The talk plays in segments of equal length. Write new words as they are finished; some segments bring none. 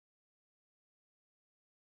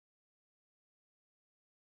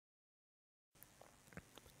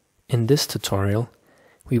In this tutorial,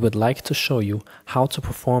 we would like to show you how to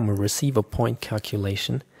perform a receiver point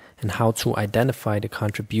calculation and how to identify the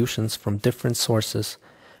contributions from different sources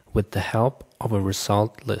with the help of a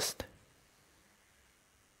result list.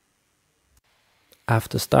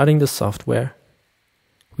 After starting the software,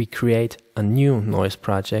 we create a new noise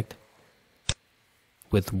project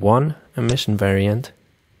with one emission variant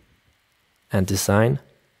and design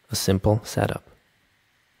a simple setup.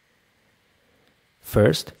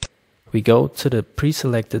 First, we go to the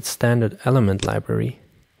pre-selected standard element library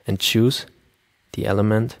and choose the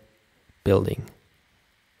element building.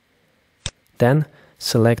 Then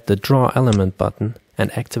select the Draw Element button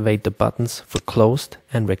and activate the buttons for closed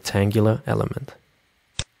and rectangular element.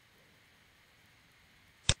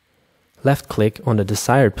 Left-click on the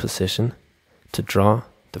desired position to draw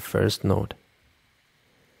the first node.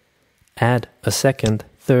 Add a second,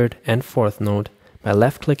 third, and fourth node by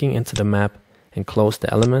left-clicking into the map and close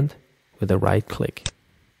the element with a right click.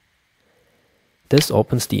 This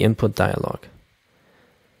opens the input dialog.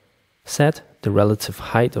 Set the relative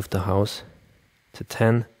height of the house to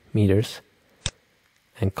 10 meters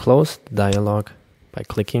and close the dialog by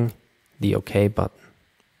clicking the OK button.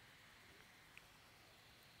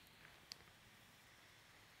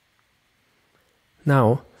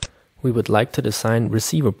 Now, we would like to design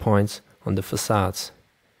receiver points on the facades.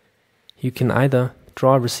 You can either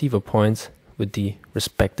draw receiver points with the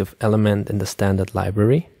respective element in the standard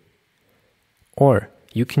library, or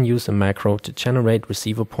you can use a macro to generate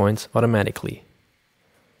receiver points automatically.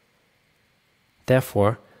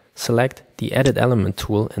 Therefore, select the Edit Element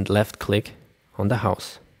tool and left-click on the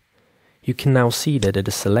house. You can now see that it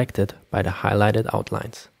is selected by the highlighted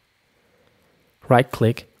outlines.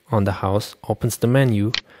 Right-click on the house opens the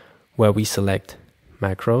menu where we select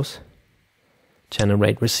Macros,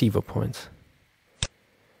 Generate Receiver Points.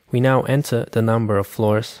 We now enter the number of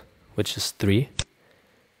floors, which is 3,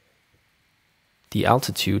 the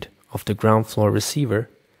altitude of the ground floor receiver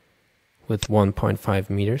with 1.5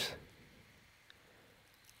 meters,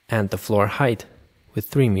 and the floor height with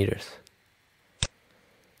 3 meters.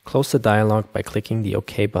 Close the dialog by clicking the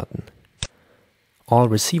OK button. All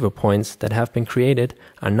receiver points that have been created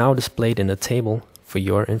are now displayed in a table for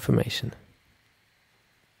your information.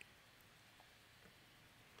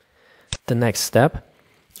 The next step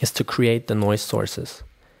is to create the noise sources.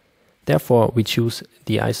 Therefore, we choose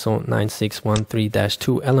the ISO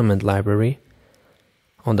 9613-2 element library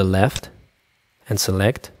on the left and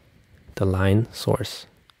select the line source.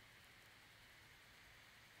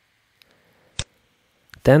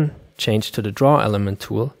 Then change to the Draw Element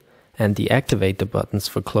tool and deactivate the buttons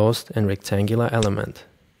for closed and rectangular element.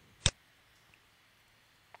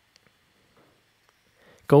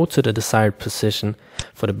 Go to the desired position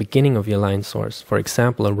for the beginning of your line source, for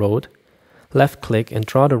example a road. Left-click and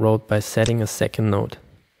draw the road by setting a second node.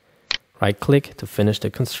 Right-click to finish the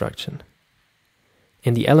construction.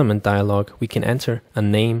 In the element dialog, we can enter a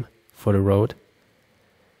name for the road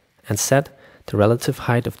and set the relative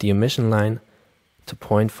height of the emission line to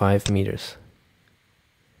 0.5 meters.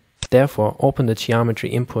 Therefore, open the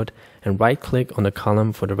geometry input and right-click on the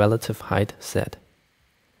column for the relative height set.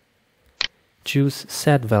 Choose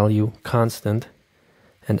Set Value Constant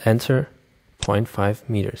and enter 0.5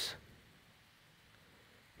 meters.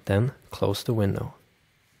 Then close the window.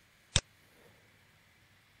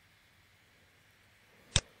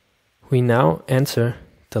 We now enter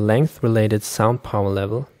the length-related sound power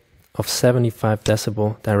level of 75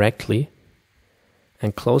 decibel directly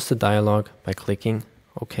and close the dialog by clicking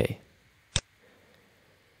OK.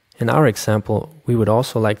 In our example, we would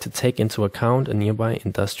also like to take into account a nearby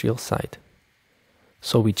industrial site.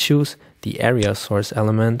 So we choose the area source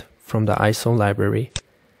element from the ISO library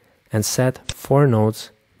and set 4 nodes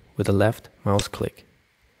with a left mouse click.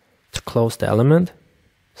 To close the element,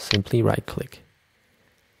 simply right-click.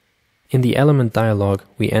 In the element dialog,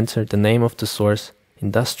 we enter the name of the source,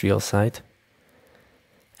 industrial site,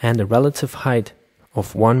 and a relative height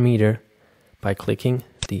of 1 meter by clicking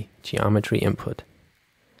the geometry input.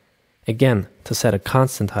 Again, to set a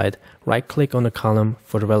constant height, right-click on the column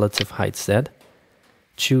for the relative height set,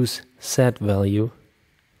 choose Set Value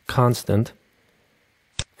Constant,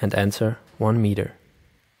 and enter 1 meter.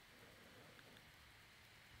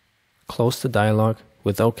 Close the dialog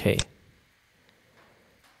with OK.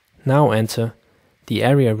 Now enter the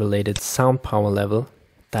area-related sound power level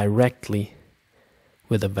directly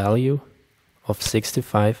with a value of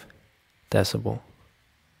 65 decibel.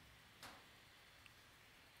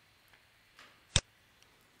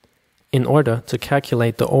 In order to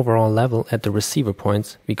calculate the overall level at the receiver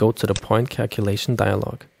points, we go to the Point Calculation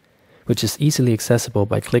dialog, which is easily accessible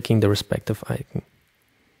by clicking the respective icon.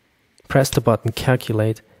 press the button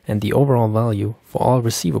Calculate, and the overall value for all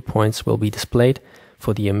receiver points will be displayed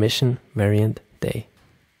for the emission variant day.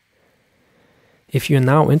 If you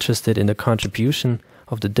are now interested in the contribution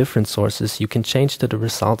of the different sources, you can change to the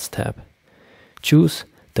Results tab. Choose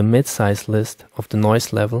the mid-size list of the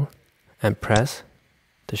noise level and press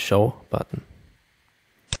the Show button.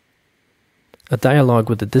 A dialog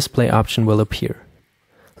with the display option will appear.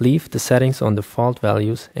 Leave the settings on default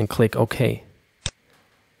values and click OK.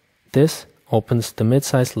 This opens the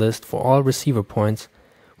mid-size list for all receiver points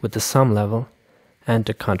with the sum level and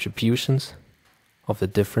the contributions of the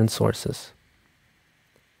different sources.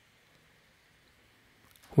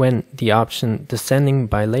 When the option Descending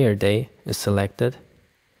by Layer Day is selected,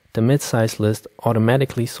 the mid-size list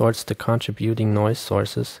automatically sorts the contributing noise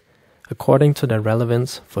sources according to their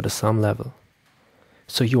relevance for the sum level,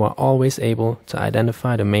 so you are always able to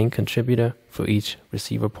identify the main contributor for each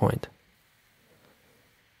receiver point.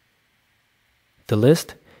 The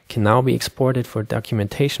list can now be exported for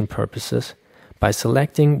documentation purposes by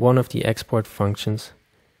selecting one of the export functions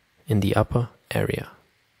in the upper area.